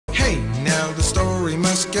Now the story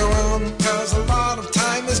must go on, cause a lot of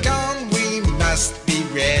time is gone. We must be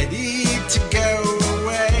ready to go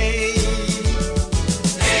away. 80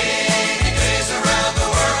 days around the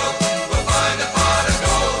world, we'll find a pot of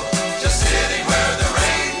gold, just sitting where the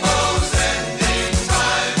rainbow's ending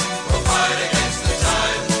time. We'll fight against the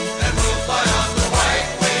time, and we'll fly on the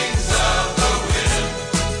white wings of the wind.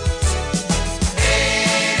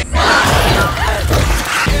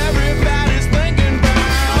 Everybody's thinking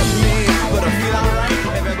about me, but I feel alright.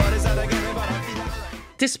 Everybody's out again, but I feel alright.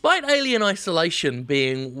 Despite Alien Isolation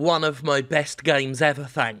being one of my best games ever,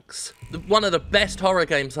 thanks. One of the best horror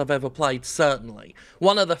games I've ever played, certainly.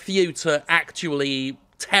 One of the few to actually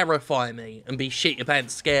terrify me and be shit your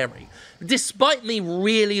pants scary. Despite me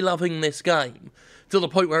really loving this game, to the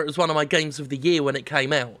point where it was one of my games of the year when it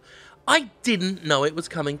came out, I didn't know it was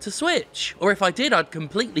coming to Switch. Or if I did, I'd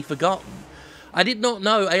completely forgotten. I did not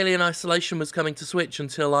know Alien Isolation was coming to Switch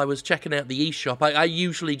until I was checking out the eShop. I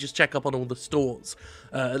usually just check up on all the stores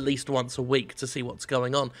at least once a week to see what's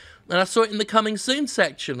going on. And I saw it in the coming soon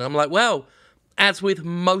section. I'm like, well, as with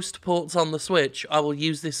most ports on the Switch, I will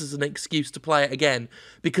use this as an excuse to play it again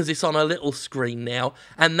because it's on a little screen now,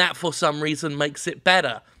 and that for some reason makes it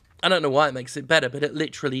better. I don't know why it makes it better, but it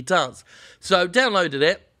literally does. So downloaded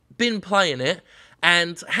it, been playing it,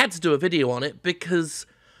 and had to do a video on it because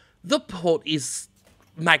the port is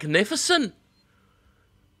magnificent.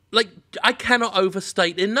 Like, I cannot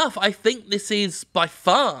overstate enough. I think this is, by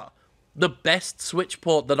far, the best Switch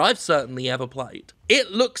port that I've certainly ever played.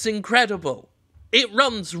 It looks incredible. It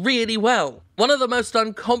runs really well. One of the most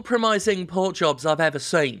uncompromising port jobs I've ever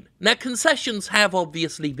seen. Now, concessions have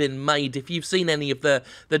obviously been made. If you've seen any of the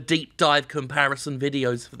deep dive comparison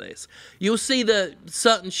videos for this, you'll see that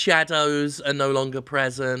certain shadows are no longer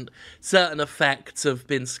present, certain effects have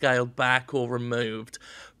been scaled back or removed,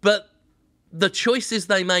 but the choices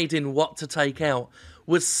they made in what to take out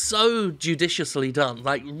was so judiciously done,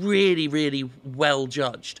 like really, really well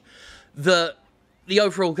judged, that the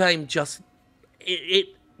overall game just, it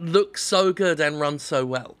looks so good and runs so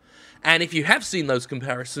well. And if you have seen those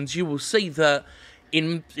comparisons, you will see that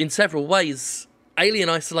in several ways, Alien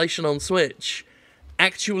Isolation on Switch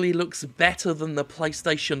actually looks better than the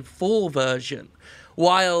PlayStation 4 version.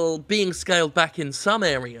 While being scaled back in some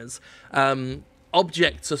areas,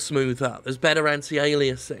 objects are smoother, there's better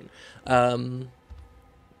anti-aliasing.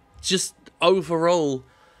 Just overall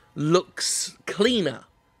looks cleaner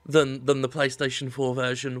than the PlayStation 4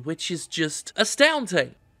 version, which is just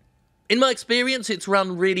astounding. In my experience, it's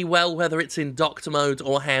run really well, whether it's in docked mode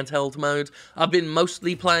or handheld mode. I've been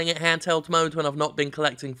mostly playing it handheld mode when I've not been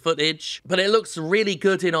collecting footage, but it looks really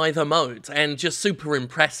good in either mode, and just super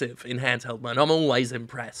impressive in handheld mode. I'm always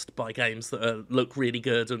impressed by games that look really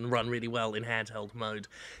good and run really well in handheld mode,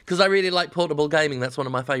 because I really like portable gaming. That's one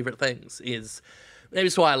of my favourite things,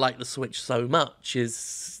 It's why I like the Switch so much,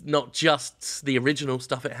 is not just the original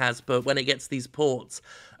stuff it has, but when it gets these ports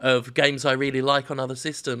of games I really like on other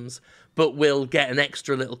systems, but will get an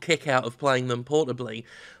extra little kick out of playing them portably.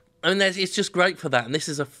 I mean, it's just great for that, and this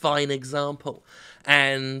is a fine example.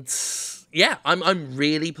 And yeah, I'm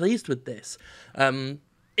really pleased with this.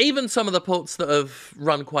 Even some of the ports that have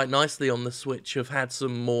run quite nicely on the Switch have had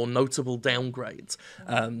some more notable downgrades.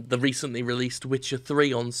 The recently released Witcher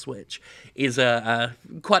 3 on Switch is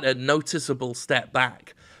quite a noticeable step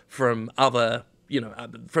back from other,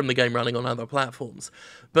 from the game running on other platforms.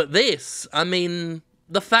 But this, I mean,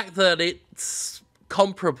 the fact that it's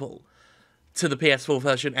comparable to the PS4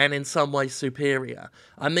 version and in some ways superior,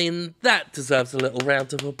 I mean, that deserves a little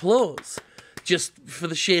round of applause. Just for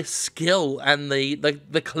the sheer skill and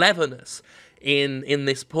the cleverness in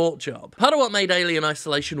this port job. Part of what made Alien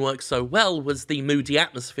Isolation work so well was the moody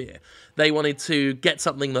atmosphere. They wanted to get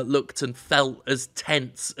something that looked and felt as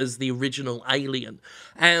tense as the original Alien.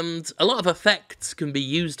 And a lot of effects can be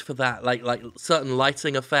used for that, like certain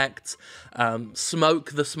lighting effects, the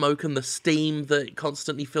smoke and the steam that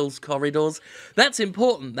constantly fills corridors. That's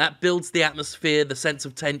important. That builds the atmosphere, the sense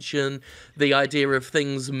of tension, the idea of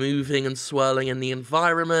things moving and swirling in the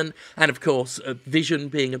environment, and of course, vision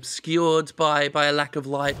being obscured by a lack of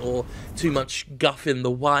light or too much guff in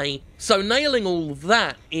the way. So nailing all of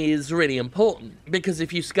that is really important, because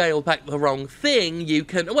if you scale back the wrong thing, you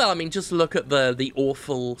can, well, I mean, just look at the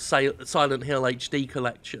awful Silent Hill HD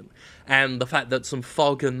collection, and the fact that some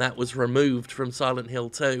fog and that was removed from Silent Hill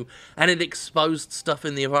 2, and it exposed stuff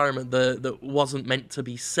in the environment that wasn't meant to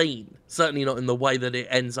be seen, certainly not in the way that it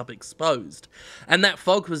ends up exposed. And that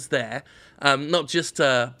fog was there, not just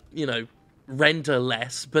to, render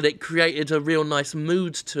less, but it created a real nice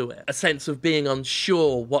mood to it, a sense of being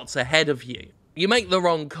unsure what's ahead of you. You make the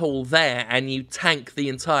wrong call there and you tank the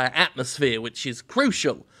entire atmosphere, which is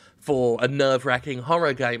crucial for a nerve-wracking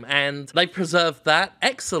horror game, and they preserved that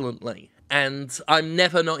excellently. And I'm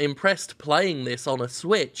never not impressed playing this on a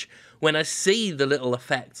Switch when I see the little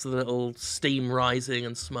effects, the little steam rising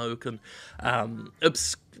and smoke and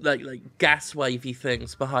like gas wavy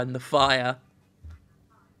things behind the fire.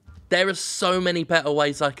 There are so many better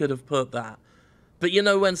ways I could have put that. But you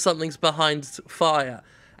know when something's behind fire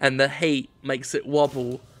and the heat makes it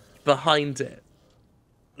wobble behind it?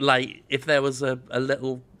 Like if there was a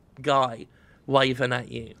little guy waving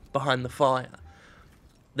at you behind the fire,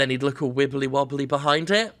 then he'd look all wibbly wobbly behind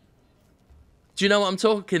it. Do you know what I'm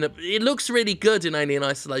talking about? It looks really good in Alien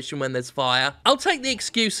Isolation when there's fire. I'll take the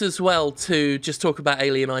excuse as well to just talk about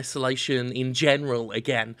Alien Isolation in general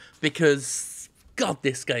again, because, God,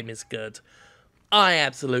 this game is good. I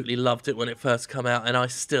absolutely loved it when it first came out, and I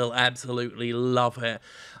still absolutely love it.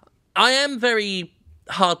 I am very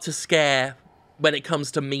hard to scare when it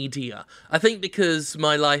comes to media. I think because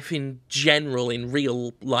my life in general, in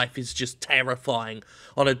real life, is just terrifying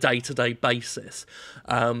on a day-to-day basis.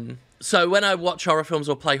 So when I watch horror films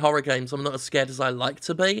or play horror games, I'm not as scared as I like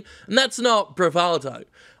to be. And that's not bravado.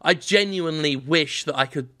 I genuinely wish that I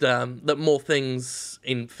could, that more things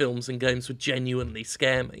in films and games would genuinely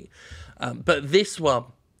scare me. But this one,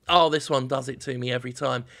 oh, this one does it to me every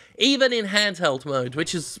time. Even in handheld mode,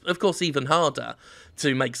 which is, of course, even harder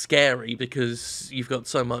to make scary because you've got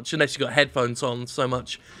so much, unless you've got headphones on, so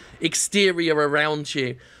much exterior around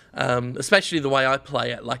you. Especially the way I play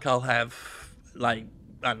it. Like, I'll have, like,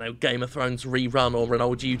 I don't know, Game of Thrones rerun or an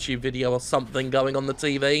old YouTube video or something going on the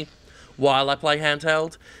TV while I play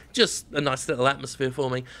handheld. Just a nice little atmosphere for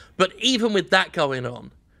me. But even with that going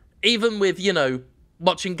on, even with, you know,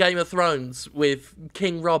 watching Game of Thrones with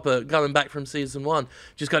King Robert going back from season 1,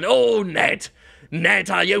 just going, oh, Ned,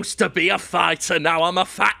 I used to be a fighter, now I'm a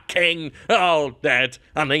fat king. Oh, Ned,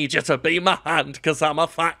 I need you to be my hand, because I'm a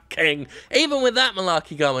fat king. Even with that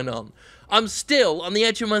malarkey going on, I'm still on the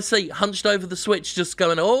edge of my seat, hunched over the Switch, just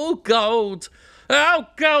going, oh, gold. Oh,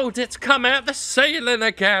 gold, it's come out the ceiling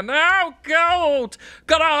again. Oh, gold.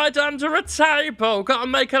 Gotta hide under a table. Gotta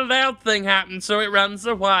make a loud thing happen so it runs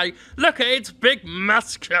away. Look at its big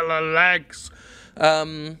muscular legs.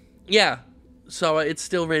 Yeah, so it's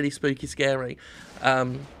still really spooky scary. I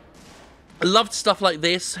loved stuff like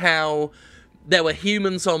this, how there were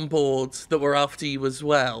humans on board that were after you as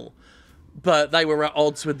well, but they were at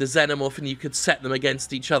odds with the xenomorph and you could set them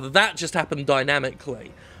against each other. That just happened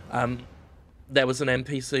dynamically. There was an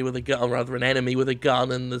NPC with a gun, or rather an enemy with a gun,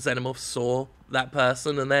 and the xenomorph saw that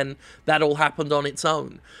person, and then that all happened on its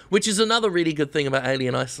own. Which is another really good thing about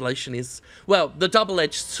Alien Isolation is, well, the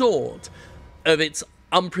double-edged sword of its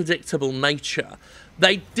unpredictable nature.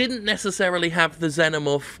 They didn't necessarily have the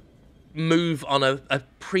xenomorph move on a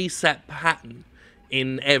preset pattern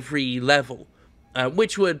in every level,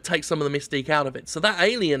 which would take some of the mystique out of it. So that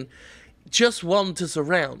alien just wanders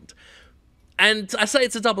around. And I say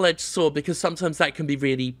it's a double-edged sword because sometimes that can be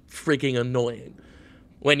really frigging annoying.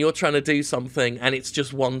 When you're trying to do something and it's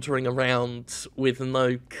just wandering around with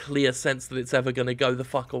no clear sense that it's ever going to go the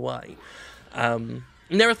fuck away. And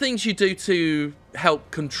there are things you do to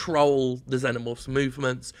help control the xenomorph's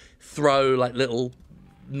movements, throw like little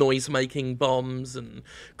noise-making bombs and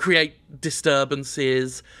create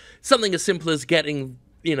disturbances. Something as simple as getting,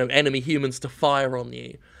 you know, enemy humans to fire on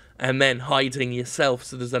you, and then hiding yourself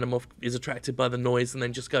so the xenomorph is attracted by the noise and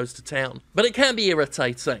then just goes to town. But it can be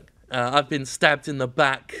irritating. I've been stabbed in the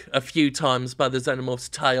back a few times by the xenomorph's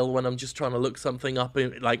tail when I'm just trying to look something up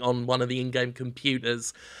like on one of the in-game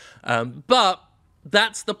computers. But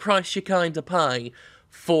that's the price you kind of pay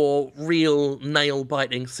for real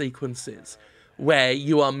nail-biting sequences, where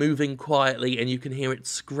you are moving quietly and you can hear it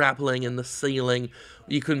scrabbling in the ceiling.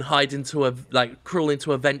 You can hide into crawl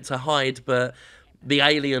into a vent to hide, but the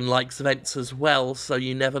alien likes vents as well, so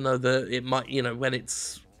you never know that it might, you know, when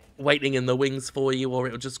it's waiting in the wings for you, or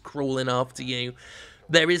it'll just crawl in after you.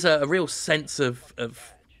 There is a real sense of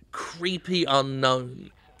creepy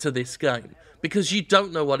unknown to this game, because you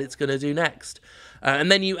don't know what it's going to do next.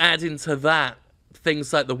 And then you add into that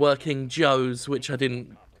things like the Working Joes, which I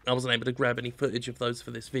wasn't able to grab any footage of those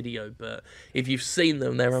for this video, but if you've seen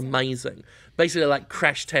them, they're amazing. Basically like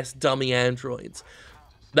crash test dummy androids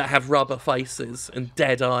that have rubber faces and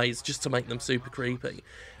dead eyes just to make them super creepy.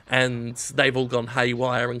 And they've all gone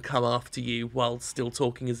haywire and come after you while still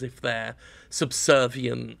talking as if they're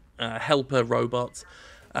subservient helper robots.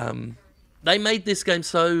 They made this game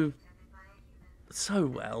so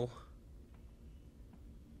well.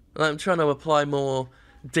 I'm trying to apply more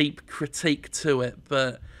deep critique to it,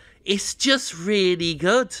 but it's just really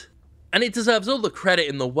good. And it deserves all the credit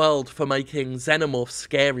in the world for making xenomorphs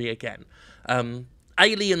scary again.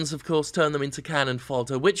 Aliens, of course, turned them into cannon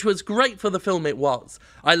fodder, which was great for the film it was.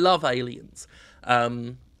 I love Aliens.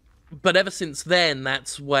 But ever since then,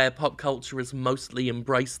 that's where pop culture has mostly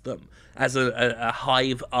embraced them as a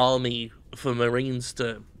hive army for Marines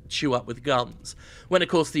to chew up with guns. When, of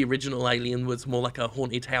course, the original Alien was more like a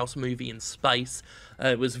haunted house movie in space.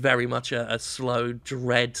 It was very much a slow,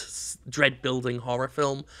 dread-building horror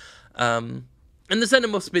film. And the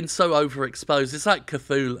xenomorph's been so overexposed. It's like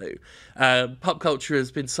Cthulhu. Pop culture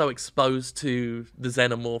has been so exposed to the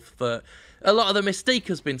xenomorph that a lot of the mystique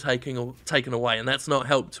has been taken away, and that's not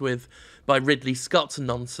helped with by Ridley Scott's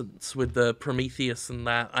nonsense with the Prometheus and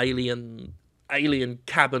that alien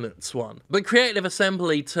cabinets one. But Creative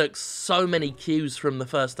Assembly took so many cues from the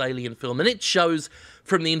first Alien film, and it shows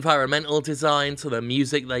from the environmental design to the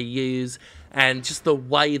music they use, and just the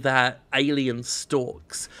way that Alien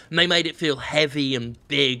stalks. And they made it feel heavy and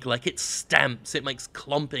big, like it stamps, it makes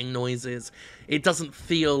clomping noises. It doesn't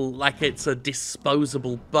feel like it's a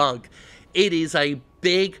disposable bug. It is a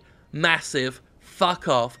big, massive,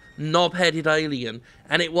 fuck-off, knob-headed alien,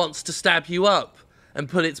 and it wants to stab you up and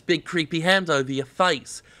put its big creepy hand over your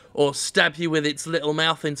face, or stab you with its little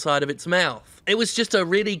mouth inside of its mouth. It was just a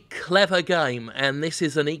really clever game, and this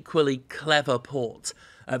is an equally clever port.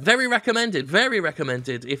 Very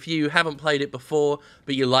recommended if you haven't played it before,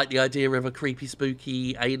 but you like the idea of a creepy,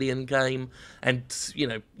 spooky alien game, and, you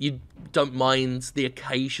know, you don't mind the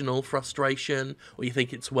occasional frustration, or you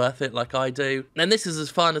think it's worth it like I do. And this is as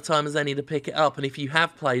fine a time as any to pick it up, and if you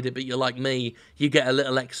have played it, but you're like me, you get a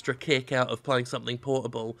little extra kick out of playing something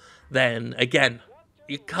portable, then, again,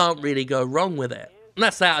 you can't really go wrong with it. And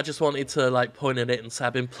that's that. I just wanted to, like, point at it and say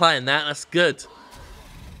I've been playing that. That's good.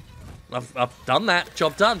 I've done that.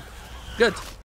 Job done. Good.